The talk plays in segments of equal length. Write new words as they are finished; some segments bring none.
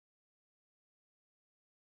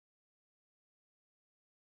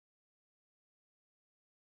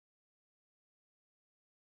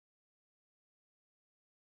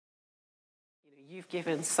You've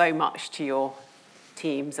given so much to your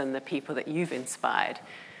teams and the people that you've inspired.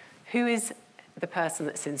 Who is the person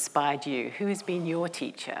that's inspired you? Who has been your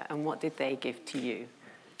teacher, and what did they give to you?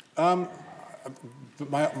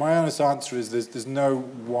 My honest answer is there's no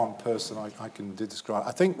one person I can describe.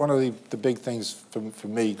 I think one of the big things for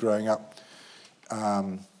me growing up,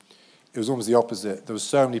 it was almost the opposite. There were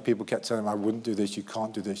so many people kept telling me, I wouldn't do this, you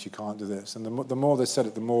can't do this, you can't do this. And the more they said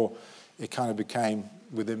it, the more it kind of became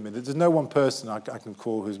within me. There's no one person I can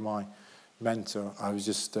call who's my mentor. I was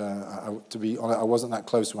just, to be honest, I wasn't that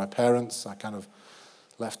close to my parents. I kind of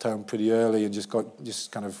left home pretty early and just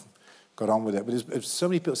kind of got on with it. But if so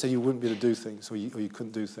many people say you wouldn't be able to do things or you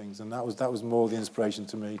couldn't do things, and that was more the inspiration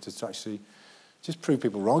to me to actually just prove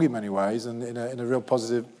people wrong in many ways and in a real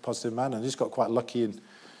positive manner. And just got quite lucky in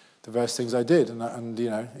the various things I did, and you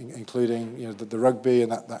know, including the rugby,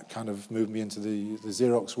 and that kind of moved me into the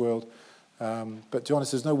Xerox world. But to be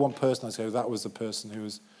honest, there's no one person I say that was the person who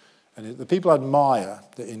was. And the people I admire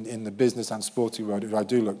in the business and sporting world, who I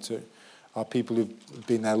do look to, are people who've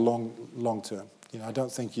been there long term. I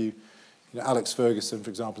don't think Alex Ferguson, for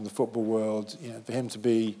example, in the football world, for him to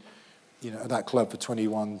be, at that club for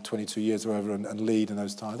 21, 22 years or whatever and lead in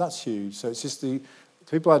those times, that's huge. So it's just the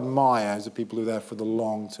people I admire as the people who are there for the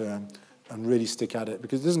long term and really stick at it,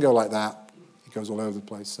 because it doesn't go like that. It goes all over the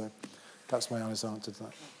place. So that's my honest answer to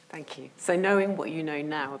that. Thank you. So knowing what you know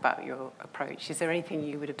now about your approach, is there anything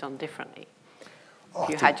you would have done differently if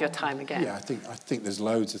you had your time again? Yeah, I think there's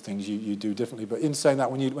loads of things you do differently. But in saying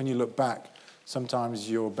that, when you look back,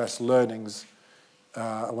 sometimes your best learnings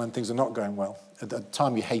are when things are not going well. At the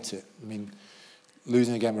time, you hate it. I mean,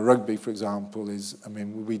 losing a game of rugby, for example,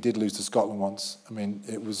 we did lose to Scotland once. I mean,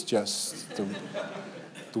 it was just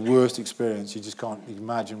the worst experience. You just can't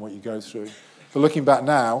imagine what you go through. But looking back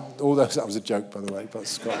now, that was a joke, by the way, about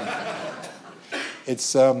Scotland.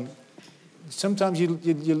 It's sometimes you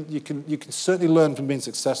can certainly learn from being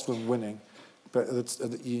successful and winning, but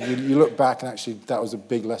you look back and actually that was a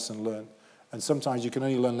big lesson learned. And sometimes you can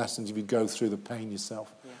only learn lessons if you go through the pain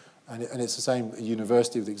yourself. Yeah. And it's the same at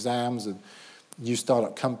university with exams and new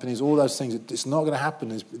startup companies, all those things. It's not going to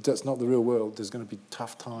happen. That's not the real world. There's going to be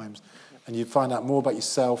tough times. Yeah. And you find out more about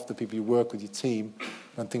yourself, the people you work with, your team,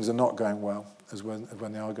 when things are not going well as when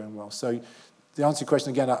they are going well. So the answer to your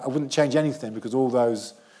question, again, I wouldn't change anything because all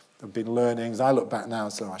those have been learnings. I look back now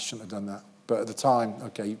and say, I shouldn't have done that. But at the time,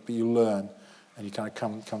 okay, but you learn and you kind of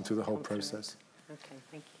come through the whole process. Okay,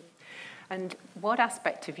 thank you. And what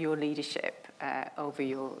aspect of your leadership over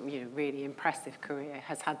your really impressive career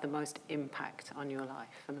has had the most impact on your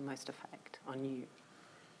life and the most effect on you?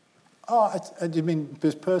 Oh, you mean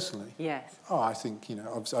personally? Yes. Oh, I think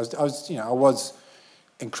I was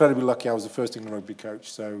incredibly lucky. I was the first England rugby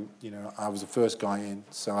coach, so I was the first guy in,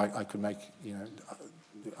 so I could make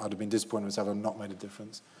I'd have been disappointed myself if I'd not made a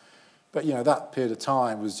difference. But that period of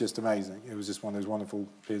time was just amazing. It was just one of those wonderful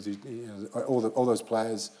periods. All those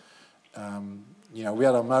players. We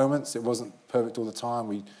had our moments. It wasn't perfect all the time.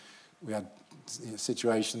 We had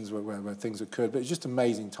situations where things occurred, but it's just an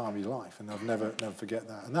amazing time of your life, and I'll never forget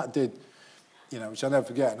that. And that did, which I'll never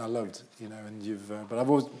forget, and I loved, and but I've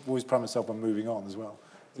always prided myself on moving on as well.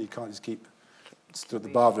 You can't just keep stood at the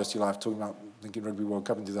bar for the rest of your life talking about thinking Rugby World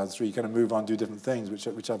Cup in 2003. You kind of move on, do different things,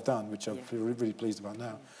 which I've done, which I feel really pleased about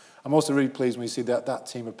now. I'm also really pleased when you see that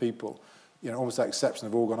team of people, almost that exception,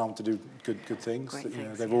 they've all gone on to do good things.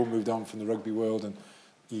 They've all moved on from the rugby world, and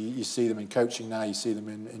you see them in coaching now, you see them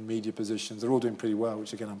in media positions. They're all doing pretty well,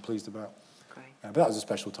 which again I'm pleased about. But that was a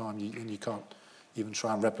special time, and you can't even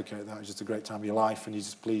try and replicate that. It was just a great time of your life, and you're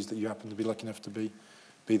just pleased that you happen to be lucky enough to be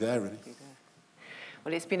there, really.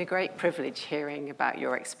 Well, it's been a great privilege hearing about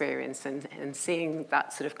your experience and seeing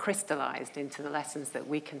that sort of crystallised into the lessons that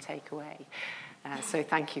we can take away. So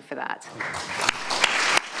thank you for that.